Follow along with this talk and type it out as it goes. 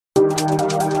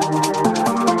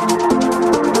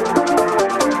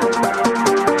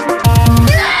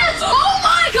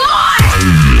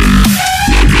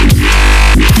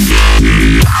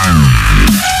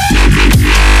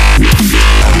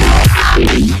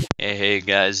Hey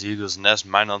guys, Eagles Nest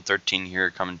Mine13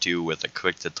 here, coming to you with a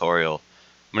quick tutorial.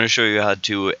 I'm going to show you how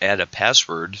to add a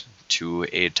password to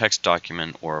a text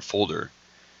document or a folder.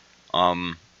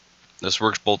 This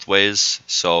works both ways,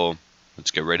 so let's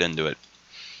get right into it.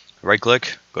 Right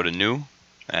click, go to new,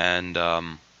 and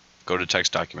go to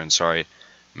text document. Sorry,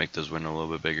 make this window a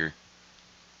little bit bigger.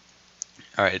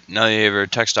 Alright, now you have your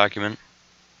text document.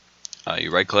 You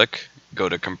right click, go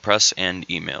to compress and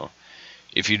email.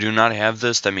 If you do not have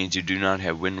this, that means you do not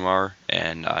have WinRAR,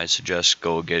 and I suggest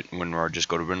go get WinRAR. Just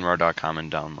go to winrar.com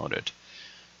and download it.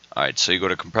 Alright, so you go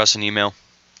to compress an email,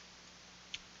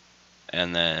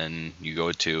 and then you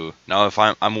go to, now if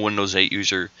I'm a Windows 8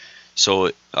 user,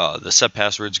 so the set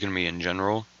password is going to be in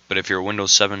general, but if you're a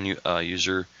Windows 7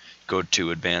 user, go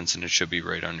to advanced, and it should be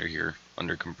right under here,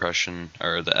 under compression,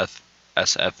 or the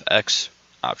SFX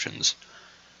options.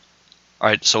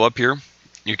 Alright, so up here,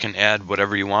 you can add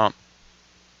whatever you want.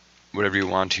 Whatever you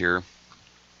want here.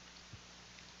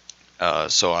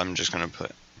 So I'm just gonna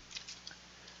put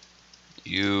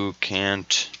 "you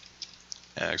can't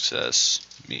access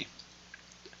me,"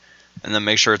 and then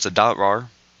make sure it's a .rar,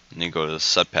 and you go to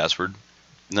set password,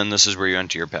 and then this is where you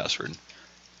enter your password. And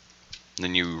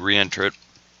then you re-enter it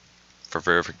for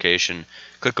verification.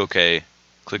 Click OK.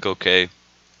 Click OK.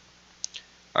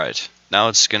 Alright, now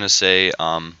it's gonna say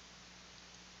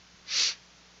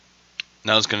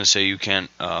now it's going to say you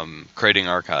can't creating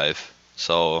archive,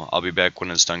 so I'll be back when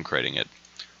it's done creating it.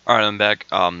 Alright, I'm back.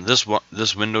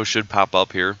 This window should pop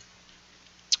up here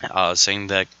saying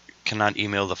that cannot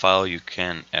email the file, you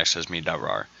can access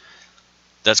me.rar.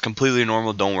 That's completely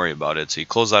normal, don't worry about it. So you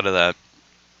close out of that,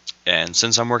 and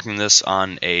since I'm working this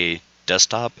on a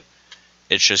desktop,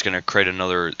 it's just going to create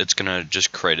another, it's going to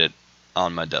just create it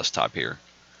on my desktop here.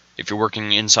 If you're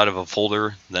working inside of a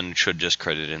folder, then it should just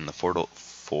create it in the folder.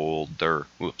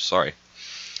 Oops, sorry.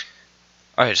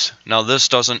 Alright, now this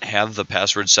doesn't have the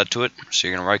password set to it, so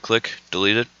you're going to right click,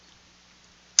 delete it,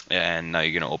 and now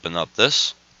you're going to open up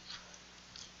this.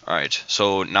 Alright,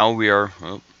 so now we're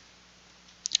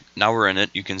in it.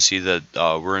 You can see that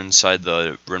we're inside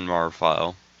the WinRAR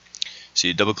file. So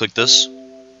you double click this,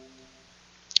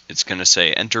 it's going to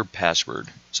say enter password.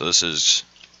 So this is,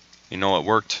 you know it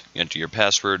worked, you enter your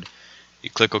password, you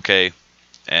click OK,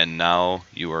 and now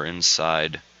you are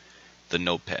inside the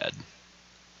notepad.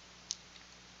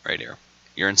 Right here.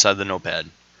 You're inside the notepad.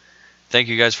 Thank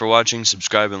you guys for watching.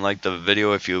 Subscribe and like the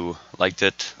video if you liked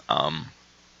it.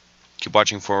 Keep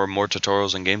watching for more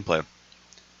tutorials and gameplay.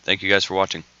 Thank you guys for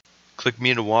watching. Click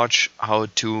me to watch how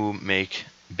to make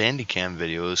Bandicam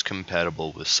videos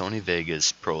compatible with Sony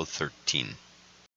Vegas Pro 13.